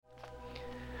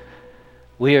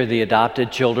We are the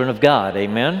adopted children of God,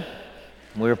 amen?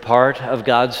 We're part of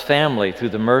God's family through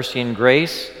the mercy and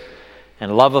grace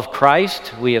and love of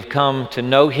Christ. We have come to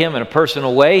know Him in a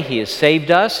personal way. He has saved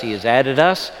us. He has added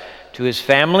us to His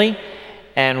family,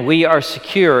 and we are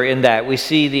secure in that. We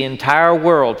see the entire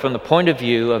world from the point of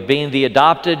view of being the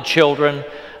adopted children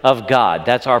of God.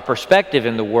 That's our perspective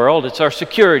in the world. It's our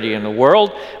security in the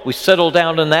world. We settle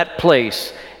down in that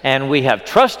place, and we have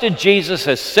trusted Jesus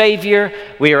as Savior.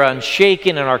 We are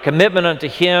unshaken in our commitment unto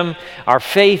Him, our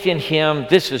faith in Him.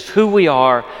 This is who we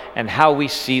are and how we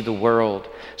see the world.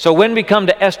 So when we come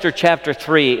to Esther chapter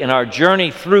 3 in our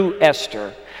journey through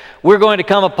Esther, we're going to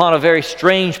come upon a very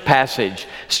strange passage,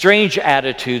 strange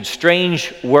attitudes,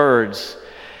 strange words.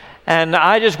 And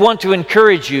I just want to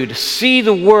encourage you to see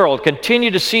the world,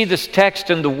 continue to see this text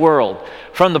in the world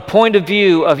from the point of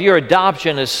view of your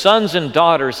adoption as sons and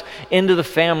daughters into the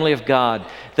family of God,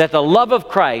 that the love of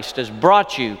Christ has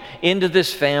brought you into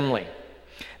this family.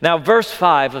 Now, verse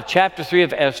 5 of chapter 3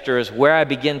 of Esther is where I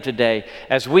begin today,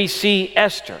 as we see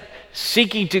Esther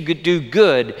seeking to do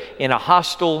good in a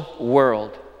hostile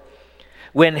world.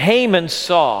 When Haman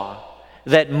saw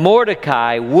that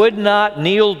Mordecai would not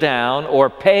kneel down or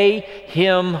pay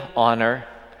him honor,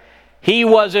 he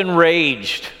was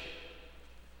enraged.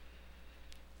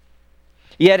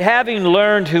 Yet having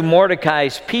learned who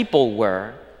Mordecai's people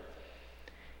were,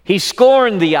 he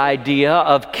scorned the idea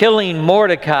of killing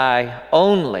Mordecai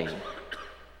only.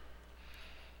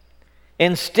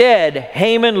 Instead,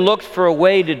 Haman looked for a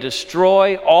way to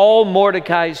destroy all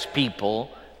Mordecai's people,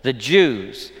 the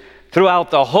Jews, throughout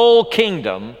the whole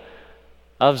kingdom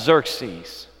of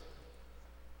Xerxes.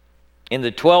 In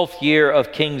the 12th year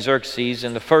of King Xerxes,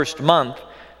 in the first month,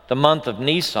 the month of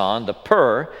Nisan, the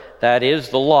pur, that is,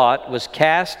 the lot, was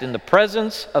cast in the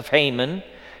presence of Haman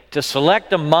to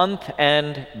select a month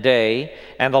and day,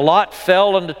 and the lot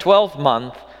fell in the 12th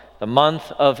month, the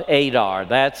month of Adar.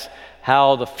 That's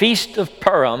how the Feast of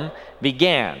Purim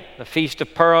began. The Feast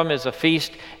of Purim is a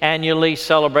feast annually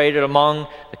celebrated among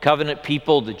the covenant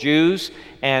people, the Jews,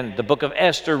 and the book of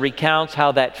Esther recounts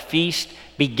how that feast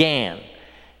began.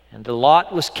 And the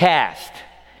lot was cast,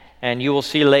 and you will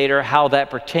see later how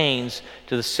that pertains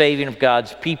to the saving of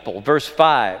God's people. Verse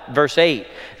 8,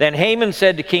 then Haman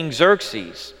said to King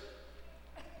Xerxes,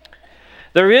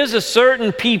 there is a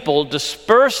certain people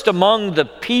dispersed among the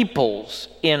peoples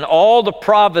in all the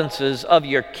provinces of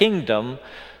your kingdom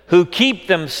who keep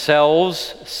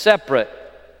themselves separate.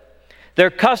 Their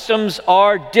customs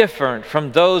are different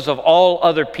from those of all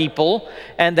other people,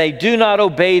 and they do not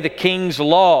obey the king's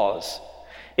laws.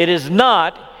 It is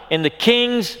not in the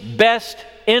king's best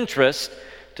interest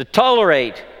to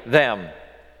tolerate them.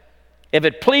 If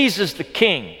it pleases the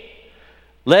king,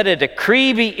 let a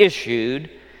decree be issued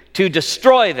to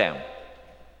destroy them.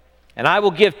 And I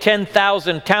will give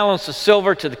 10,000 talents of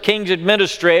silver to the king's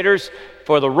administrators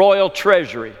for the royal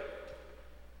treasury.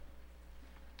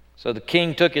 So the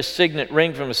king took his signet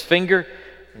ring from his finger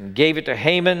and gave it to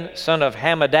Haman, son of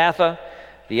Hammedatha,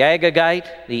 the Agagite,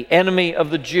 the enemy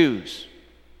of the Jews.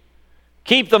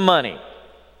 Keep the money,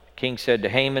 the king said to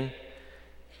Haman,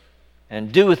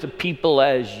 and do with the people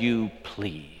as you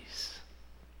please.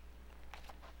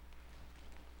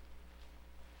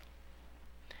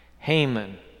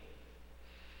 Haman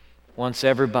wants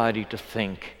everybody to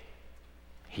think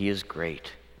he is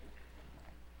great.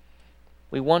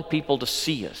 We want people to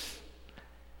see us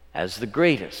as the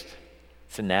greatest.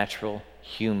 It's a natural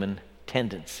human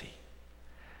tendency.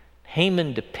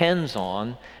 Haman depends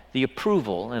on the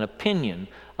approval and opinion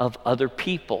of other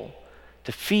people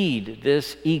to feed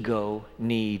this ego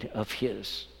need of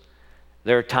his.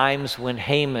 There are times when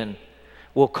Haman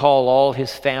will call all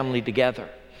his family together,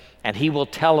 and he will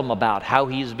tell them about how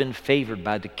he has been favored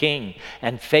by the king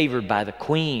and favored by the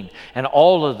queen and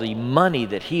all of the money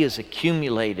that he has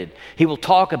accumulated. He will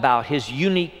talk about his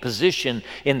unique position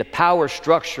in the power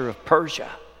structure of Persia.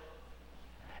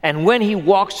 And when he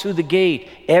walks through the gate,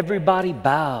 everybody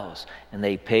bows and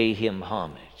they pay him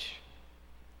homage.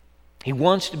 He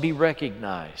wants to be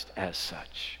recognized as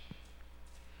such.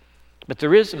 But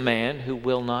there is a man who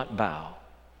will not bow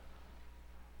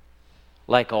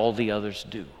like all the others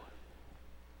do.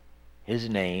 His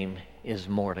name is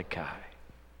Mordecai.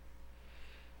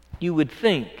 You would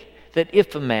think that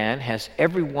if a man has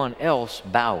everyone else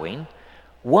bowing,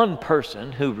 one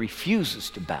person who refuses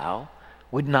to bow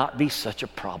would not be such a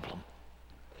problem.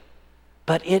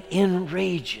 But it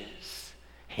enrages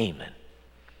Haman.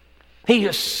 He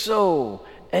is so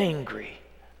angry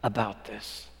about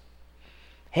this.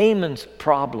 Haman's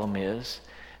problem is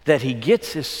that he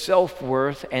gets his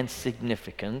self-worth and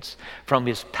significance from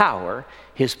his power,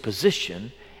 his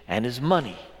position, and his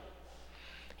money.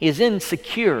 He is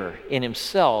insecure in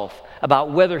himself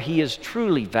about whether he is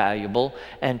truly valuable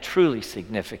and truly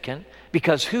significant,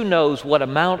 because who knows what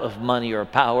amount of money or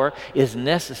power is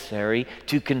necessary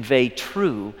to convey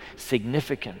true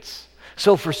significance.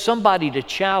 So for somebody to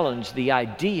challenge the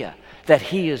idea that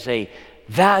he is a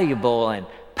valuable and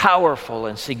powerful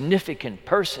and significant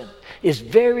person is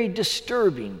very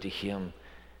disturbing to him,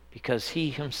 because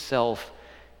he himself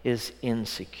is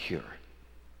insecure.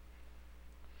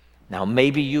 Now,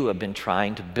 maybe you have been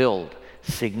trying to build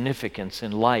significance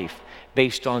in life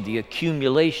based on the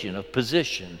accumulation of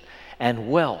position and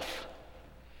wealth.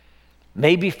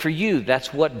 Maybe for you,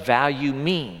 that's what value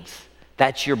means.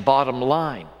 That's your bottom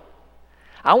line.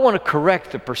 I want to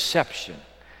correct the perception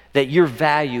that your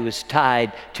value is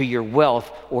tied to your wealth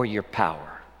or your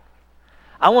power.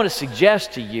 I want to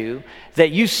suggest to you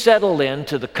that you settle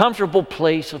into the comfortable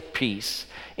place of peace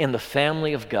in the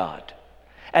family of God,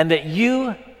 and that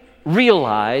you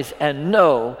realize and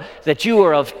know that you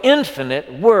are of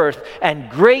infinite worth and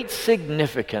great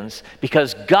significance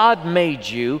because God made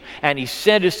you and He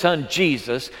sent His Son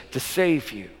Jesus to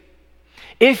save you.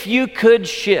 If you could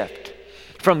shift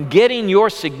from getting your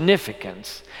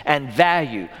significance and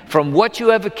value from what you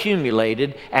have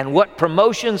accumulated and what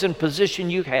promotions and position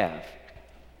you have,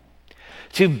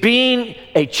 to being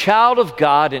a child of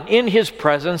God and in His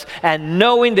presence and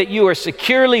knowing that you are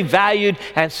securely valued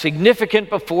and significant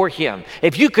before Him.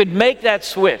 If you could make that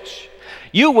switch,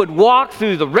 you would walk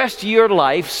through the rest of your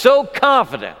life so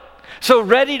confident, so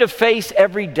ready to face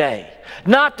every day,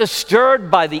 not disturbed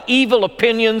by the evil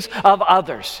opinions of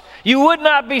others. You would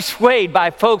not be swayed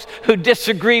by folks who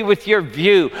disagree with your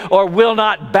view or will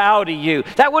not bow to you.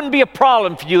 That wouldn't be a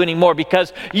problem for you anymore,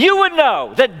 because you would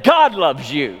know that God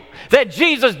loves you, that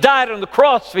Jesus died on the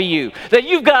cross for you, that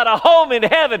you've got a home in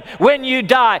heaven when you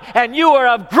die, and you are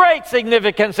of great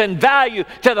significance and value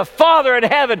to the Father in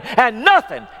heaven, and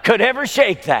nothing could ever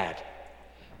shake that.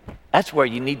 That's where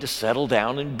you need to settle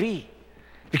down and be,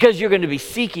 because you're going to be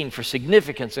seeking for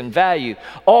significance and value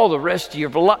all the rest of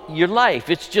your life.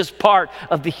 It's just part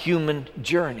of the human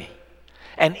journey.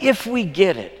 And if we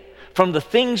get it from the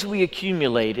things we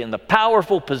accumulate in the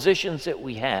powerful positions that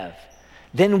we have,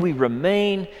 then we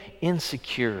remain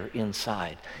insecure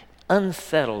inside,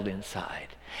 unsettled inside.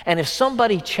 And if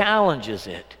somebody challenges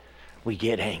it, we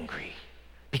get angry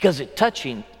because it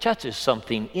touches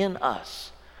something in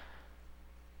us.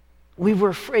 We were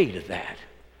afraid of that.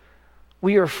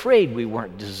 We are afraid we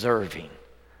weren't deserving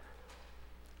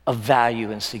of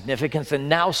value and significance, and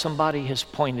now somebody has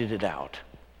pointed it out.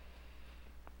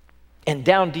 And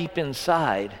down deep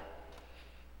inside,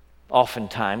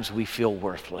 oftentimes we feel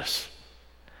worthless.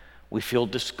 We feel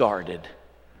discarded.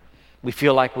 We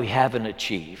feel like we haven't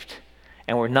achieved,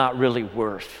 and we're not really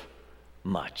worth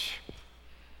much.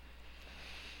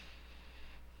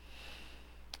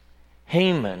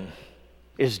 Haman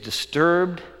is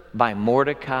disturbed by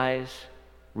Mordecai's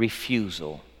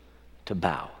refusal to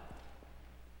bow.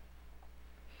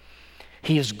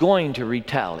 He is going to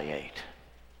retaliate.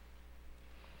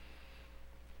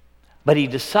 But he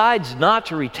decides not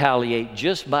to retaliate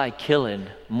just by killing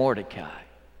Mordecai.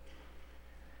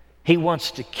 He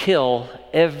wants to kill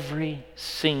every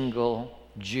single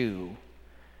Jew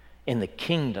in the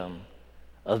kingdom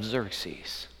of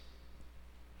Xerxes.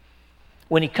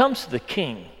 When he comes to the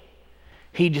king,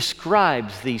 he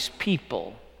describes these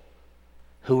people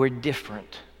who are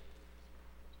different.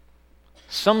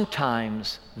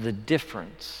 Sometimes the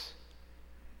difference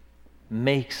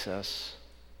makes us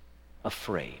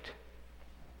afraid.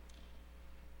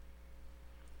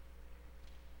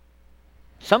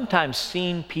 Sometimes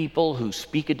seeing people who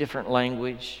speak a different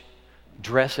language,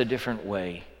 dress a different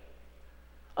way,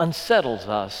 unsettles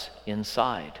us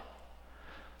inside.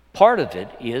 Part of it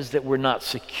is that we're not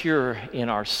secure in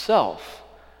ourselves,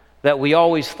 that we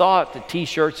always thought that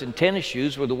t-shirts and tennis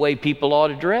shoes were the way people ought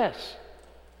to dress.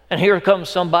 And here comes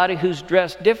somebody who's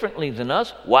dressed differently than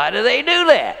us. Why do they do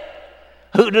that?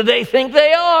 Who do they think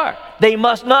they are? They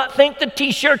must not think the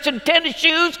t-shirts and tennis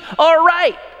shoes are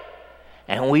right.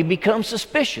 And we become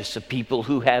suspicious of people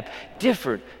who have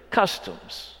different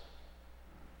customs.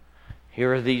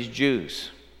 Here are these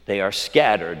Jews. They are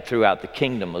scattered throughout the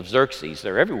kingdom of Xerxes.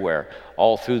 They're everywhere,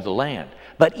 all through the land.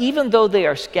 But even though they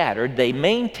are scattered, they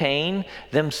maintain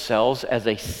themselves as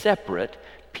a separate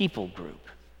people group.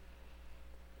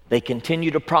 They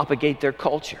continue to propagate their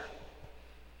culture.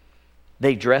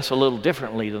 They dress a little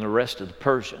differently than the rest of the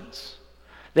Persians.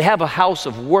 They have a house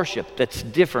of worship that's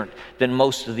different than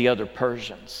most of the other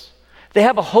Persians. They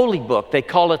have a holy book. They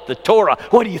call it the Torah.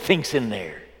 What do you think's in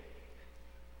there?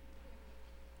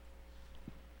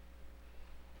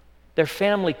 Their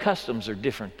family customs are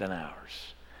different than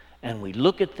ours. And we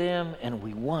look at them and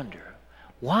we wonder,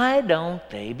 why don't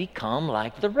they become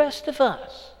like the rest of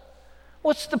us?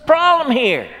 What's the problem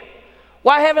here?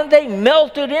 Why haven't they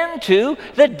melted into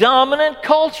the dominant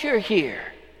culture here?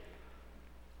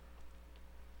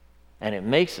 And it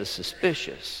makes us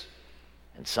suspicious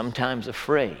and sometimes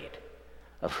afraid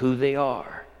of who they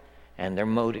are and their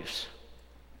motives.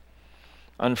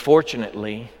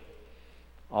 Unfortunately,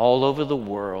 all over the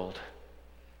world,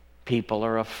 people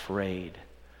are afraid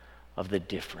of the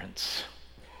difference.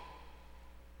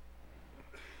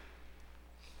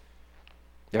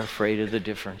 They're afraid of the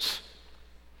difference.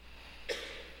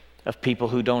 Of people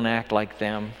who don't act like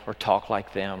them, or talk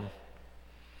like them,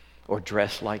 or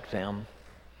dress like them,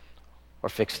 or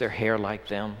fix their hair like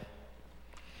them.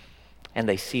 And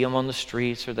they see them on the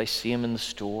streets, or they see them in the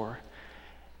store,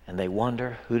 and they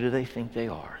wonder, who do they think they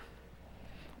are?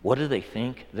 What do they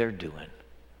think they're doing?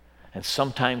 And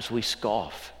sometimes we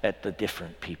scoff at the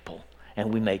different people,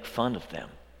 and we make fun of them,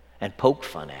 and poke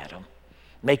fun at them,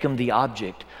 make them the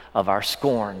object of our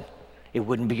scorn. It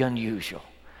wouldn't be unusual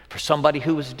for somebody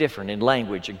who was different in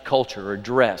language and culture or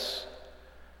dress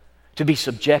to be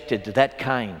subjected to that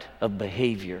kind of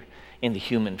behavior in the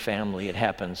human family. It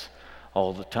happens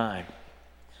all the time.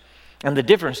 And the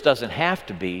difference doesn't have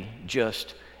to be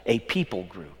just a people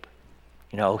group.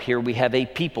 You know, here we have a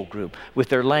people group with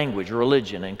their language,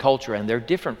 religion, and culture, and they're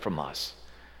different from us.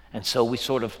 And so we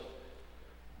sort of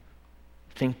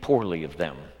think poorly of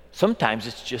them. Sometimes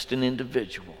it's just an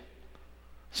individual,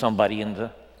 somebody in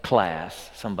the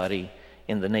class, somebody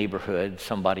in the neighborhood,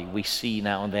 somebody we see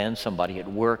now and then, somebody at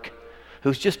work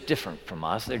who's just different from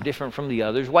us. They're different from the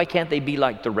others. Why can't they be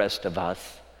like the rest of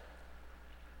us?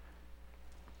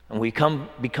 And we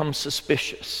become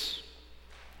suspicious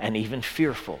and even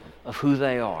fearful of who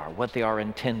they are, what they are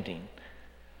intending,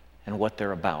 and what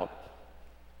they're about.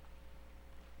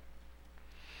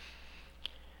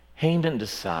 Haman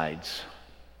decides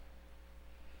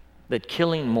that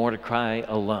killing Mordecai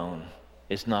alone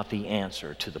is not the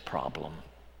answer to the problem.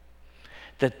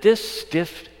 That this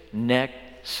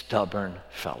stiff-necked, stubborn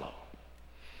fellow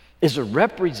is a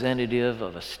representative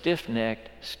of a stiff-necked,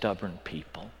 stubborn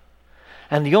people.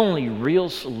 And the only real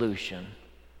solution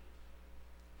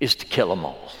is to kill them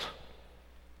all.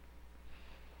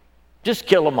 Just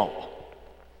kill them all.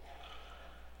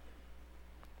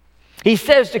 He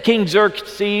says to King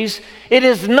Xerxes, it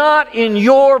is not in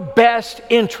your best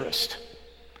interest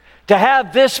to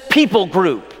have this people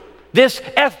group, this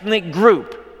ethnic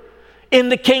group in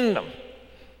the kingdom.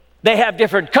 They have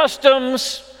different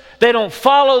customs. They don't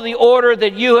follow the order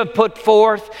that you have put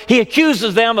forth. He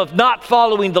accuses them of not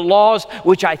following the laws,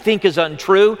 which I think is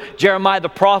untrue. Jeremiah the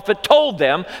prophet told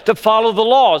them to follow the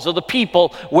laws of the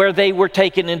people where they were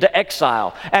taken into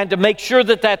exile and to make sure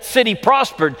that that city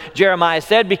prospered, Jeremiah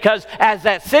said, because as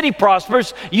that city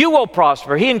prospers, you will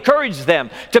prosper. He encouraged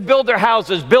them to build their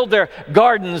houses, build their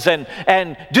gardens,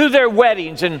 and do their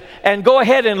weddings and go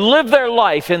ahead and live their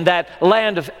life in that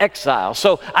land of exile.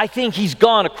 So I think he's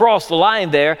gone across the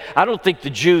line there. I don't think the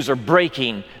Jews are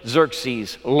breaking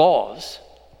Xerxes' laws.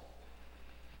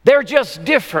 They're just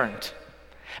different.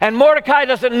 And Mordecai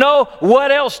doesn't know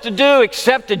what else to do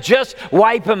except to just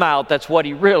wipe him out. That's what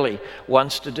he really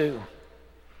wants to do.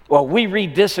 Well, we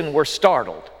read this and we're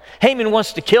startled. Haman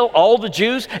wants to kill all the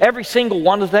Jews, every single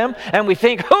one of them, and we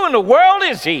think, who in the world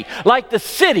is he? Like the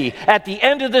city at the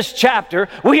end of this chapter,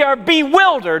 we are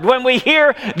bewildered when we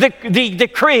hear the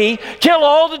decree, kill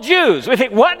all the Jews. We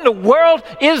think, what in the world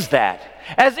is that?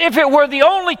 As if it were the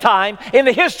only time in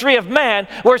the history of man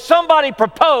where somebody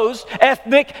proposed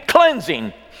ethnic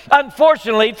cleansing.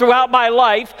 Unfortunately, throughout my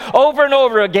life, over and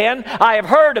over again, I have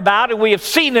heard about, and we have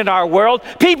seen in our world,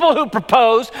 people who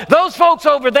propose, those folks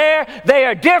over there, they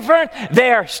are different,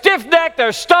 they're stiff-necked,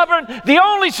 they're stubborn. The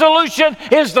only solution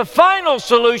is the final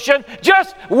solution.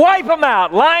 Just wipe them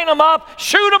out, line them up,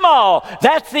 shoot them all.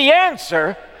 That's the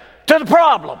answer to the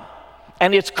problem.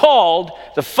 And it's called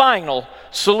the final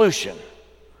solution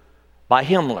by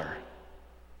Himmler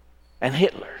and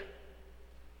Hitler.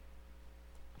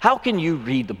 How can you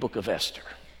read the book of Esther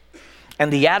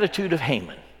and the attitude of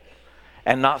Haman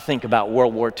and not think about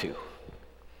World War II?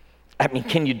 I mean,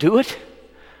 can you do it?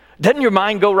 Doesn't your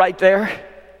mind go right there?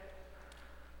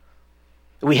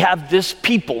 We have this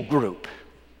people group,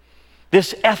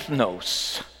 this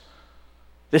ethnos,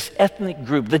 this ethnic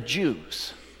group, the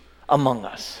Jews among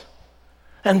us.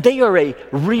 And they are a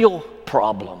real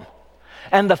problem.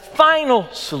 And the final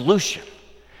solution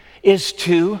is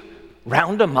to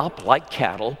round them up like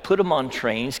cattle, put them on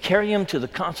trains, carry them to the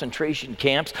concentration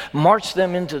camps, march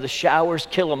them into the showers,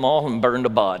 kill them all, and burn the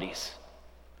bodies.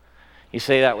 You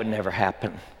say that would never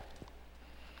happen.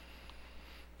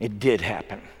 It did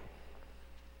happen.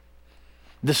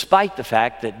 Despite the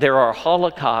fact that there are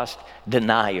Holocaust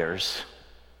deniers,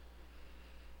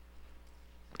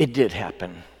 it did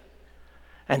happen.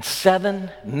 And 7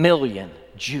 million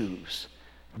Jews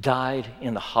died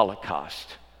in the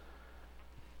Holocaust.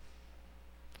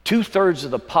 2/3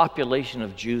 of the population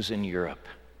of Jews in Europe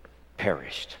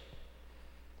perished.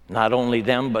 Not only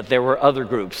them, but there were other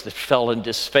groups that fell in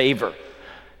disfavor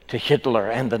to Hitler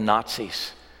and the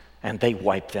Nazis, and they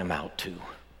wiped them out too.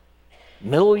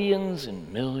 Millions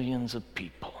and millions of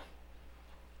people.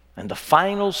 And the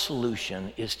final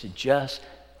solution is to just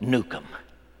nuke them.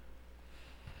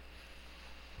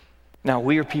 Now,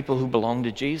 we are people who belong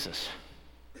to Jesus.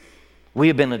 We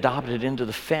have been adopted into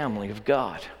the family of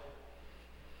God.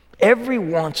 Every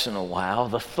once in a while,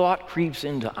 the thought creeps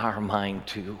into our mind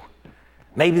too.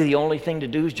 Maybe the only thing to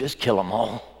do is just kill them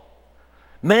all.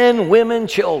 Men, women,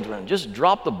 children, just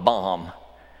drop the bomb,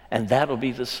 and that'll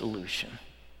be the solution.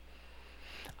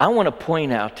 I want to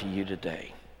point out to you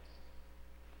today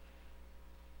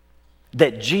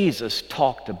that Jesus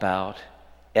talked about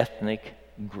ethnic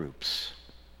groups.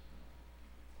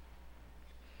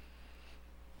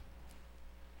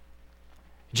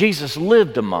 Jesus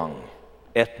lived among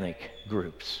ethnic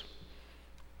groups.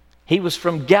 He was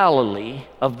from Galilee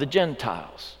of the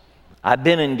Gentiles. I've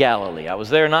been in Galilee. I was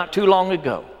there not too long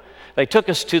ago. They took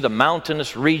us to the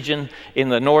mountainous region in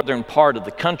the northern part of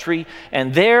the country,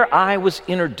 and there I was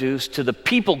introduced to the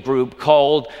people group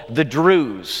called the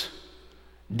Druze.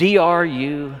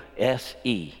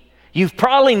 D-R-U-S-E. You've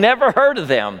probably never heard of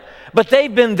them, but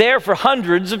they've been there for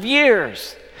hundreds of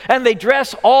years. And they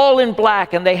dress all in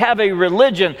black, and they have a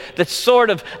religion that's sort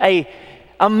of a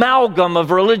amalgam of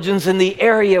religions in the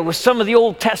area with some of the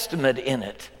Old Testament in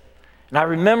it. And I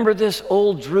remember this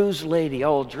old Druze lady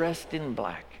all dressed in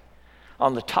black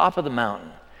on the top of the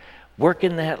mountain,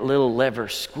 working that little lever,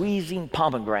 squeezing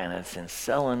pomegranates and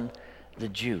selling the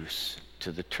juice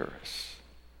to the tourists.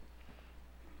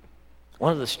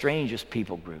 One of the strangest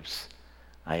people groups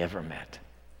I ever met.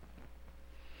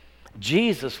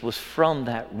 Jesus was from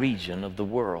that region of the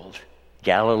world,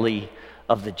 Galilee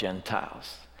of the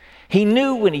Gentiles. He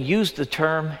knew when he used the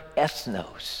term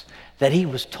ethnos that he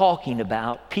was talking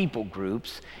about people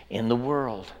groups in the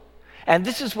world. And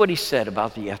this is what he said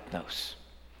about the ethnos.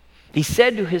 He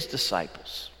said to his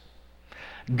disciples,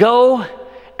 "Go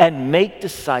and make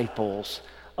disciples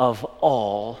of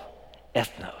all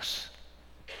ethnos,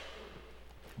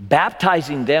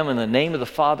 baptizing them in the name of the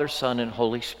Father, Son, and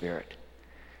Holy Spirit,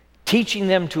 teaching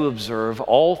them to observe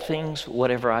all things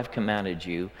whatever I've commanded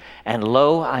you, and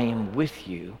lo, I am with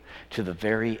you to the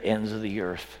very ends of the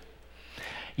earth."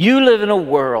 You live in a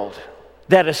world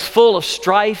that is full of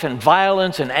strife and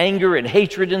violence and anger and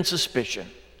hatred and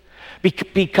suspicion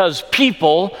because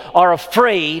people are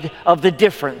afraid of the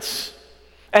difference.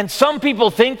 And some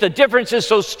people think the difference is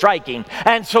so striking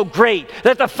and so great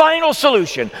that the final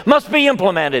solution must be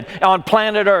implemented on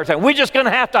planet Earth. And we're just going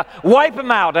to have to wipe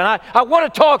them out. And I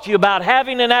want to talk to you about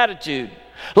having an attitude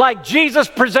like Jesus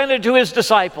presented to his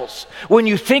disciples when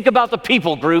you think about the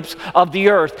people groups of the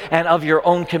earth and of your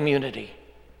own community.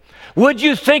 Would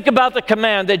you think about the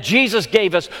command that Jesus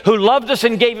gave us, who loved us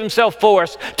and gave himself for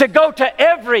us, to go to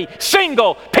every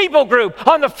single people group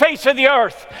on the face of the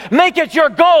earth? Make it your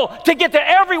goal to get to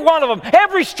every one of them,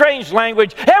 every strange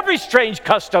language, every strange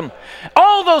custom.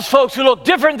 All those folks who look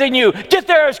different than you, get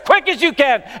there as quick as you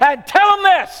can and tell them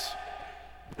this.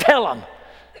 Tell them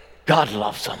God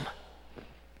loves them.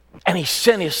 And he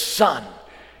sent his son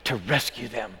to rescue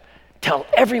them. Tell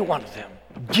every one of them.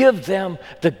 Give them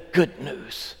the good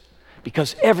news.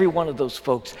 Because every one of those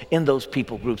folks in those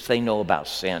people groups, they know about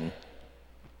sin.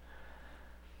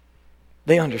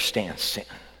 They understand sin.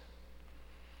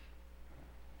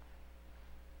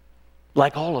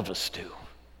 Like all of us do.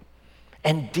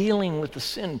 And dealing with the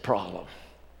sin problem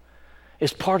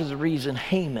is part of the reason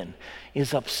Haman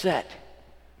is upset.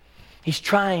 He's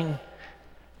trying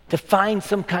to find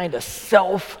some kind of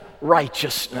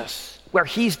self-righteousness where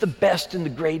he's the best and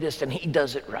the greatest and he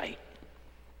does it right.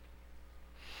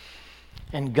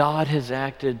 And God has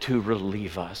acted to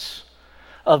relieve us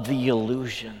of the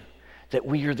illusion that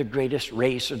we are the greatest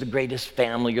race or the greatest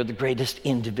family or the greatest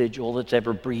individual that's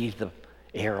ever breathed the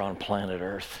air on planet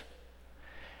Earth.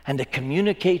 And to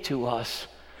communicate to us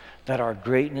that our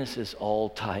greatness is all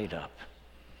tied up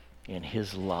in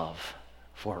his love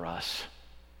for us.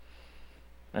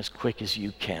 As quick as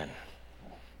you can.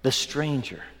 The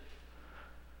stranger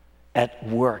at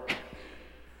work,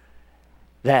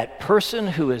 that person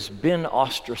who has been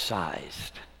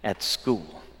ostracized at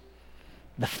school,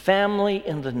 the family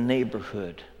in the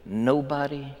neighborhood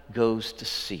nobody goes to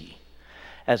see,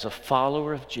 as a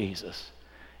follower of Jesus,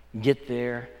 get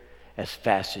there as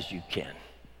fast as you can.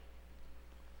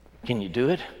 Can you do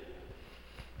it?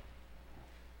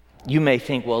 You may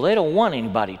think, well, they don't want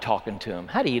anybody talking to them.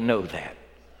 How do you know that?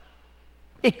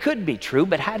 It could be true,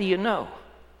 but how do you know?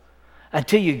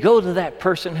 Until you go to that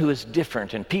person who is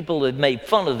different, and people have made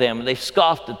fun of them, and they've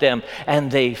scoffed at them,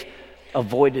 and they've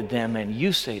avoided them, and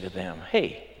you say to them,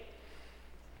 hey,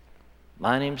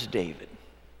 my name's David.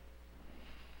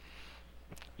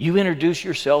 You introduce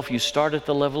yourself, you start at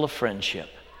the level of friendship.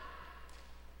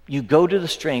 You go to the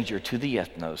stranger, to the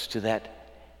ethnos, to that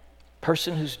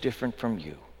person who's different from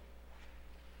you.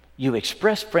 You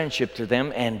express friendship to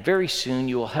them, and very soon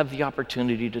you will have the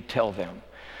opportunity to tell them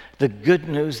the good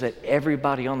news that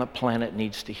everybody on the planet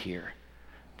needs to hear,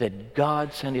 that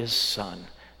God sent His Son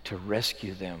to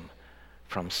rescue them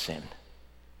from sin.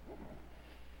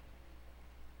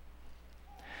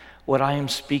 What I am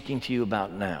speaking to you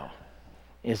about now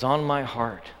is on my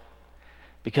heart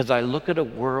because I look at a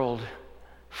world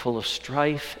full of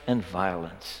strife and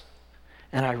violence,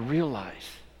 and I realize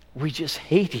we just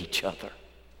hate each other.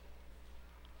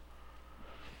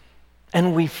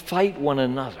 And we fight one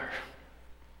another.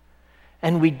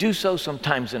 And we do so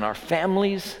sometimes in our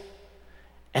families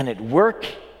and at work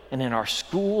and in our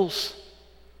schools.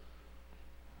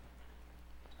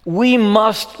 We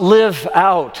must live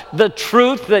out the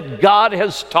truth that God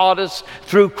has taught us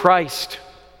through Christ.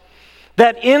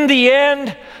 That in the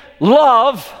end,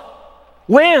 love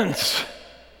wins.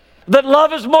 That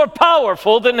love is more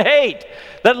powerful than hate.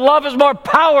 That love is more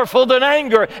powerful than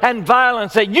anger and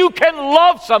violence. That you can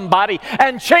love somebody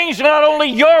and change not only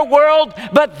your world,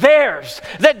 but theirs.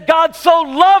 That God so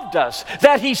loved us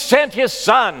that He sent His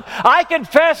Son. I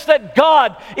confess that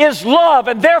God is love,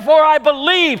 and therefore I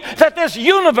believe that this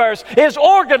universe is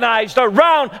organized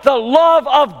around the love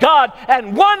of God.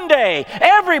 And one day,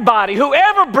 everybody who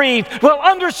ever breathed will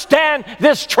understand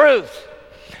this truth.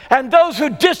 And those who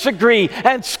disagree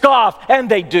and scoff, and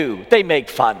they do, they make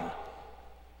fun.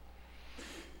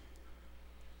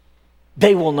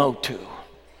 They will know too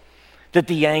that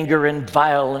the anger and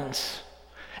violence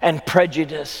and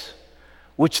prejudice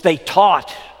which they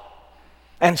taught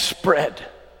and spread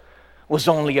was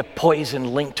only a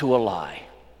poison linked to a lie.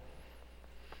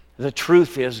 The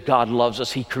truth is, God loves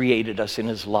us. He created us in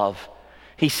His love.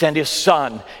 He sent His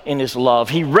Son in His love.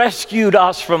 He rescued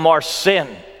us from our sin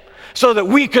so that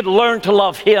we could learn to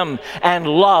love Him and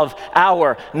love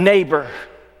our neighbor.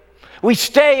 We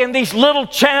stay in these little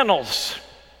channels.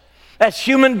 As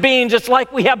human beings, it's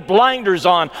like we have blinders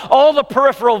on. All the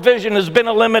peripheral vision has been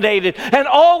eliminated. And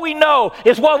all we know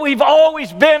is what we've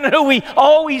always been, who we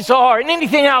always are. And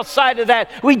anything outside of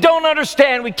that, we don't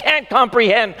understand, we can't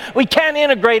comprehend, we can't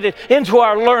integrate it into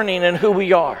our learning and who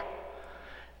we are.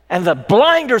 And the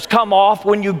blinders come off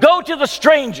when you go to the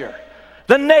stranger,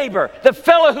 the neighbor, the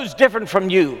fellow who's different from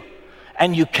you,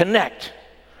 and you connect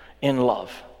in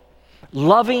love.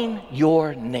 Loving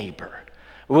your neighbor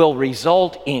will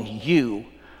result in you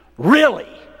really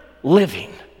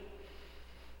living.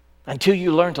 Until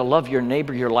you learn to love your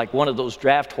neighbor, you're like one of those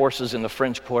draft horses in the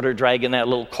French Quarter dragging that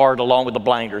little cart along with the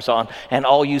blinders on, and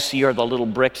all you see are the little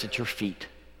bricks at your feet.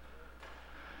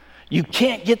 You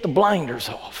can't get the blinders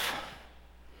off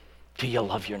till you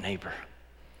love your neighbor.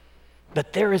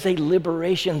 But there is a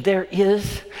liberation, there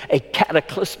is a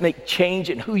cataclysmic change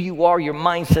in who you are, your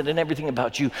mindset, and everything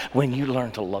about you when you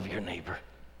learn to love your neighbor.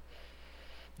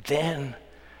 Then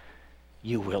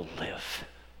you will live.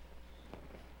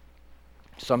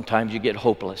 Sometimes you get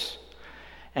hopeless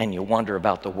and you wonder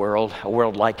about the world, a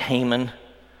world like Haman,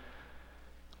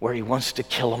 where he wants to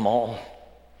kill them all.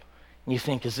 And you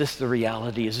think, is this the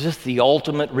reality? Is this the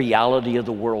ultimate reality of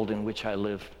the world in which I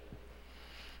live?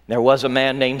 There was a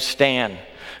man named Stan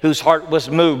whose heart was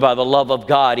moved by the love of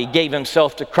God. He gave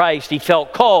himself to Christ. He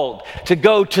felt called to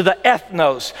go to the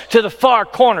ethnos, to the far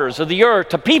corners of the earth,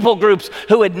 to people groups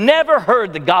who had never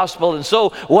heard the gospel. And so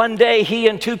one day he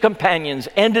and two companions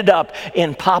ended up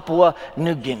in Papua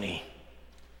New Guinea.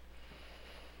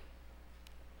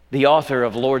 The author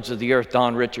of Lords of the Earth,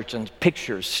 Don Richardson,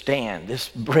 pictures Stan, this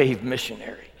brave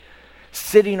missionary,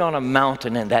 sitting on a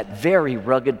mountain in that very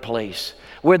rugged place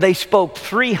where they spoke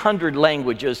 300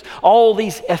 languages, all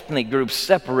these ethnic groups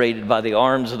separated by the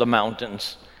arms of the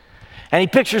mountains. And he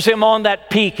pictures him on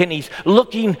that peak, and he's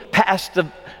looking past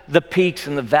the peaks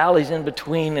and the valleys in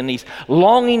between, and he's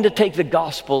longing to take the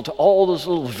gospel to all those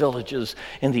little villages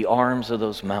in the arms of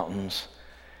those mountains.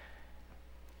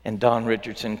 And Don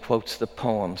Richardson quotes the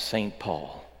poem, St.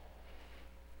 Paul.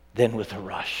 Then with a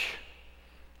rush,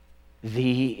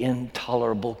 the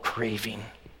intolerable craving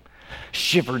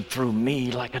shivered through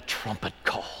me like a trumpet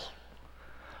call.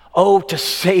 Oh, to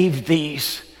save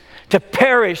these, to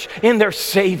perish in their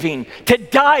saving, to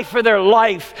die for their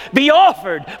life, be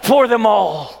offered for them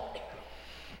all.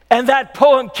 And that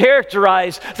poem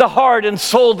characterized the heart and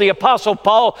soul of the Apostle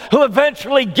Paul, who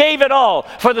eventually gave it all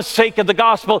for the sake of the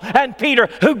gospel, and Peter,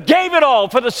 who gave it all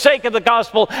for the sake of the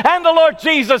gospel, and the Lord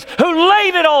Jesus, who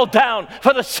laid it all down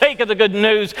for the sake of the good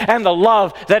news and the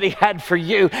love that he had for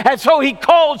you. And so he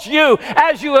calls you,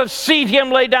 as you have seen him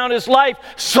lay down his life,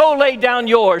 so lay down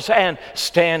yours. And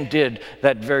Stan did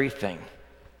that very thing,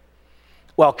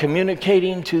 while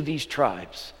communicating to these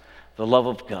tribes the love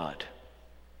of God.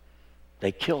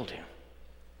 They killed him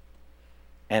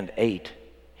and ate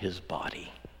his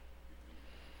body.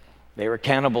 They were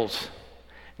cannibals.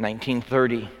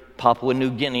 1930, Papua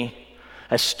New Guinea,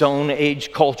 a Stone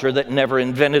Age culture that never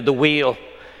invented the wheel.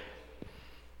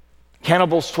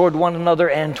 Cannibals toward one another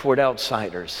and toward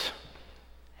outsiders.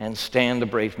 And Stan, the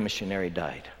brave missionary,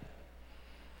 died.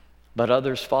 But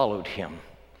others followed him,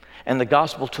 and the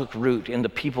gospel took root in the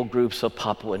people groups of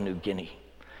Papua New Guinea.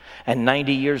 And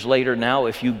 90 years later now,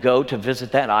 if you go to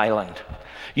visit that island,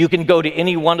 you can go to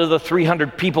any one of the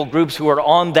 300 people groups who are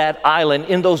on that island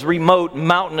in those remote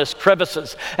mountainous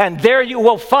crevices. And there you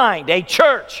will find a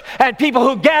church and people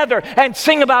who gather and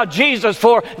sing about Jesus.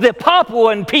 For the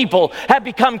Papuan people have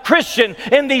become Christian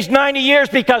in these 90 years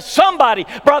because somebody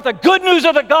brought the good news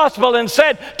of the gospel and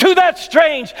said, to that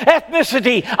strange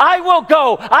ethnicity, I will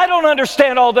go. I don't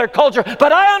understand all their culture,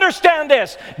 but I understand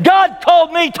this. God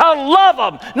called me to love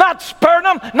them, not spurn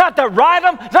them, not deride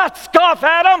them, not scoff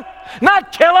at them,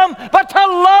 not kill them, but to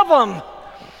love them.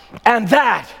 And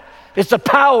that is the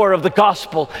power of the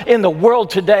gospel in the world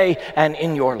today and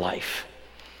in your life.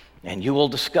 And you will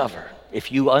discover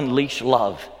if you unleash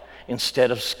love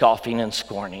instead of scoffing and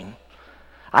scorning.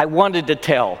 I wanted to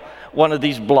tell one of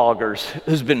these bloggers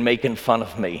who's been making fun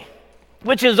of me,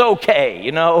 which is okay,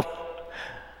 you know.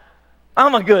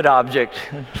 I'm a good object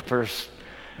for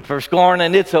scorn,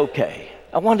 and it's okay.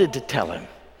 I wanted to tell him,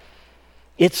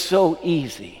 it's so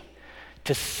easy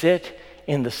to sit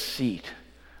in the seat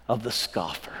of the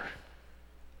scoffer.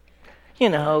 You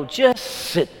know, just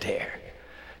sit there.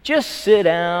 Just sit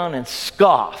down and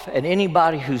scoff at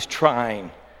anybody who's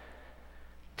trying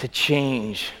to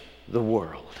change the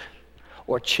world,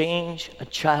 or change a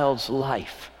child's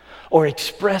life, or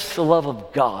express the love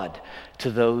of God to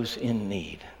those in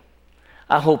need.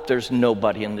 I hope there's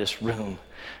nobody in this room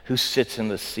who sits in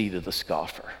the seat of the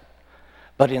scoffer.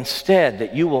 But instead,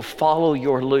 that you will follow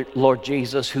your Lord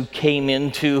Jesus, who came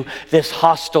into this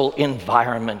hostile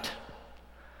environment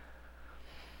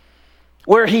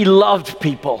where he loved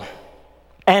people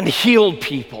and healed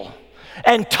people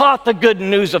and taught the good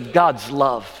news of God's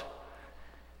love.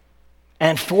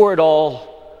 And for it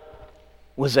all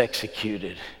was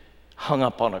executed, hung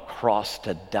up on a cross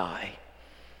to die.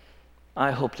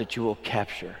 I hope that you will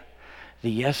capture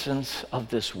the essence of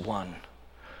this one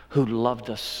who loved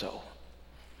us so.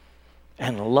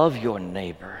 And love your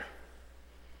neighbor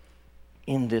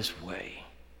in this way.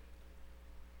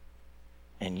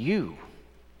 And you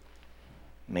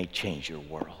may change your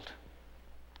world.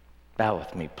 Bow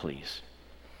with me, please.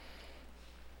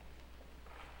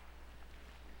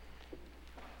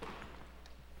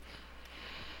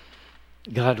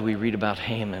 God, we read about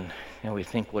Haman and we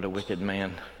think, what a wicked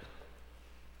man.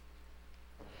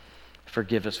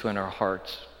 Forgive us when our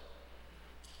hearts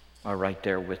are right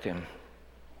there with him.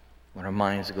 When our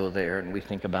minds go there and we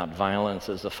think about violence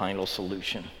as the final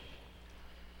solution.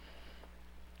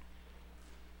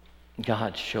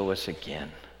 God, show us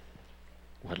again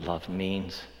what love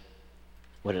means,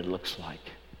 what it looks like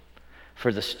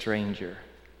for the stranger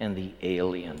and the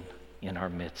alien in our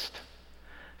midst,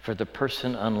 for the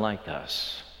person unlike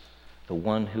us, the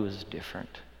one who is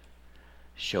different.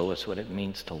 Show us what it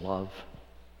means to love.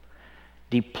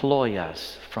 Deploy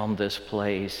us from this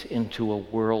place into a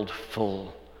world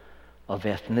full of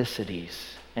ethnicities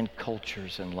and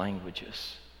cultures and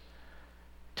languages,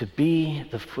 to be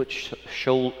the foot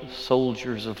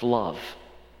soldiers of love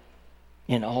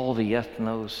in all the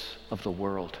ethnos of the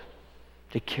world,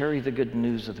 to carry the good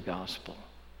news of the gospel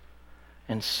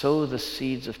and sow the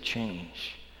seeds of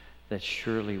change that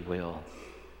surely will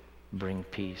bring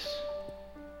peace.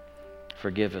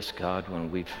 Forgive us, God,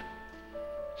 when we've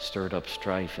stirred up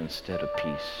strife instead of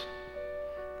peace,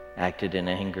 acted in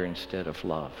anger instead of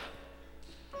love.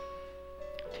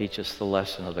 Teach us the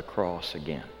lesson of the cross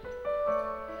again.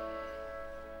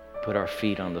 Put our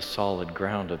feet on the solid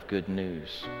ground of good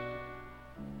news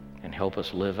and help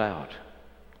us live out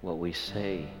what we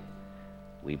say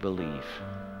we believe.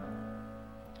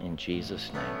 In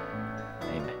Jesus' name,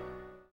 amen.